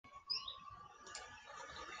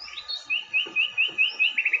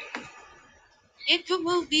Echo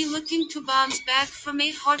will be looking to bounce back from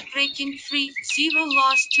a heartbreaking 3-0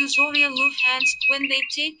 loss to Zorya Luhansk when they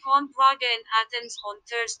take on Braga in Athens on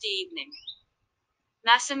Thursday evening.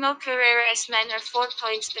 Massimo Carrera's men are 4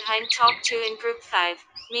 points behind top 2 in Group 5,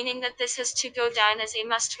 meaning that this has to go down as a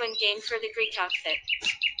must-win game for the Greek outfit.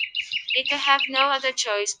 It have no other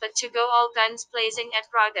choice but to go all guns blazing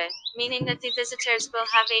at Braga, meaning that the visitors will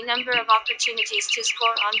have a number of opportunities to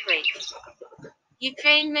score on break.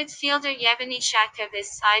 Ukraine midfielder Yevgeny Shakov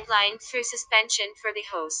is sidelined through suspension for the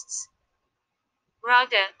hosts.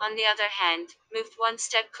 Braga, on the other hand, moved one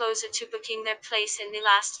step closer to booking their place in the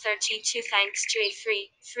last 32 thanks to a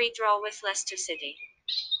 3-3 draw with Leicester City.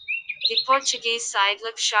 The Portuguese side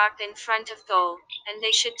look sharp in front of goal, and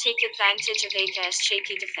they should take advantage of AK's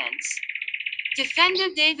shaky defense.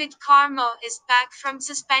 Defender David Carmo is back from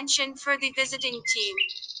suspension for the visiting team.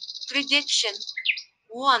 Prediction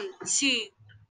 1-2